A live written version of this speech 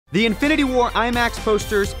The Infinity War IMAX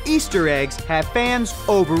poster's Easter eggs have fans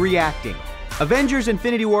overreacting. Avengers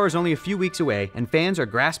Infinity War is only a few weeks away, and fans are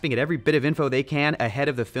grasping at every bit of info they can ahead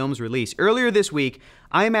of the film's release. Earlier this week,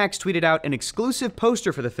 IMAX tweeted out an exclusive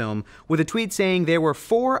poster for the film with a tweet saying there were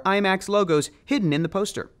 4 IMAX logos hidden in the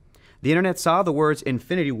poster. The internet saw the words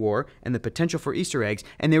Infinity War and the potential for Easter eggs,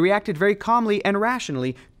 and they reacted very calmly and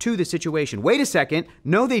rationally to the situation. Wait a second,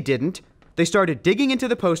 no they didn't. They started digging into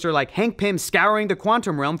the poster like Hank Pym scouring the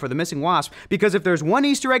quantum realm for the missing wasp, because if there's one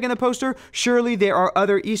Easter egg in the poster, surely there are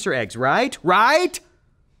other Easter eggs, right? Right?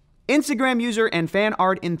 Instagram user and fan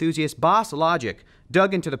art enthusiast Boss Logic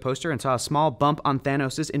dug into the poster and saw a small bump on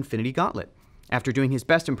Thanos' Infinity Gauntlet. After doing his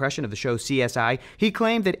best impression of the show CSI, he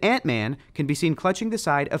claimed that Ant-Man can be seen clutching the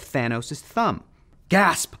side of Thanos' thumb.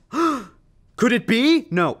 Gasp! Could it be?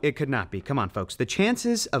 No, it could not be. Come on, folks. The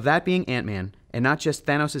chances of that being Ant-Man, and not just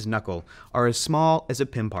Thanos' knuckle, are as small as a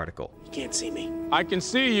Pym particle. He can't see me. I can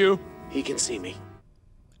see you. He can see me.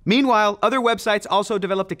 Meanwhile, other websites also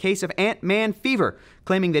developed a case of Ant-Man fever,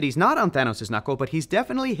 claiming that he's not on Thanos' knuckle, but he's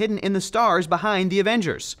definitely hidden in the stars behind the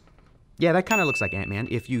Avengers. Yeah, that kind of looks like Ant-Man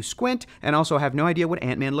if you squint and also have no idea what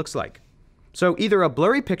Ant-Man looks like. So either a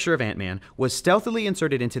blurry picture of Ant-Man was stealthily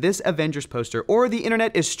inserted into this Avengers poster, or the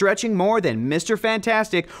internet is stretching more than Mr.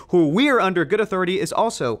 Fantastic, who we're under good authority is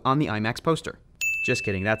also on the IMAX poster. Just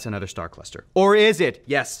kidding, that's another star cluster. Or is it?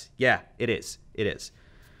 Yes, yeah, it is. It is.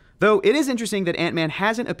 Though it is interesting that Ant-Man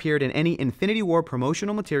hasn't appeared in any Infinity War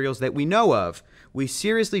promotional materials that we know of, we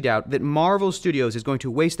seriously doubt that Marvel Studios is going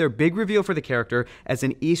to waste their big reveal for the character as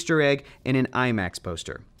an Easter egg in an IMAX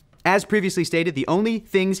poster. As previously stated, the only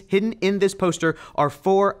things hidden in this poster are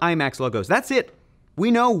 4 IMAX logos. That's it.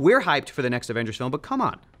 We know we're hyped for the next Avengers film, but come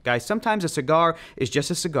on, guys, sometimes a cigar is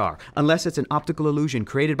just a cigar, unless it's an optical illusion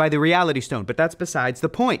created by the Reality Stone, but that's besides the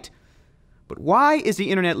point. But why is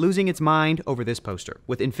the internet losing its mind over this poster?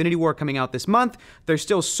 With Infinity War coming out this month, there's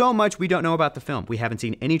still so much we don't know about the film. We haven't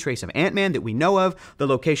seen any trace of Ant-Man that we know of. The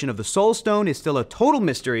location of the Soul Stone is still a total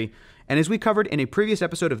mystery. And as we covered in a previous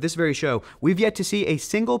episode of this very show, we've yet to see a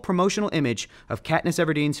single promotional image of Katniss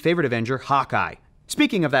Everdeen's favorite Avenger, Hawkeye.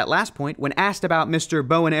 Speaking of that last point, when asked about Mr.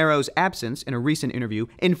 Bow and Arrow's absence in a recent interview,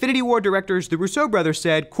 Infinity War directors the Russo brothers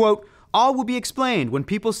said, quote, "All will be explained when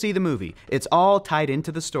people see the movie. It's all tied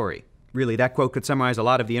into the story." Really, that quote could summarize a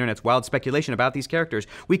lot of the internet's wild speculation about these characters.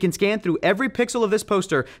 We can scan through every pixel of this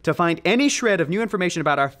poster to find any shred of new information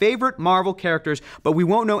about our favorite Marvel characters, but we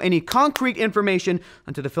won't know any concrete information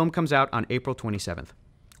until the film comes out on April 27th.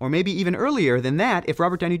 Or maybe even earlier than that if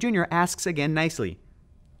Robert Downey Jr. asks again nicely.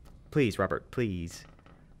 Please, Robert, please.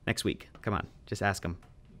 Next week. Come on, just ask him.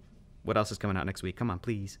 What else is coming out next week? Come on,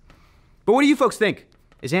 please. But what do you folks think?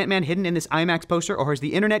 Is Ant-Man hidden in this IMAX poster, or has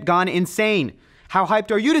the internet gone insane? How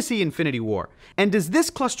hyped are you to see Infinity War? And does this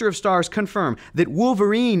cluster of stars confirm that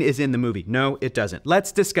Wolverine is in the movie? No, it doesn't.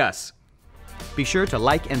 Let's discuss. Be sure to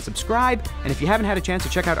like and subscribe, and if you haven't had a chance to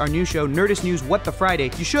check out our new show, Nerdist News What the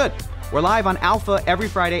Friday, you should. We're live on Alpha every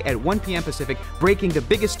Friday at 1 p.m. Pacific, breaking the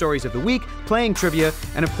biggest stories of the week, playing trivia,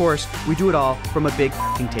 and of course, we do it all from a big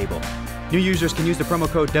table. New users can use the promo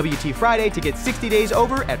code WTFriday to get 60 days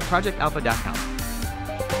over at projectalpha.com.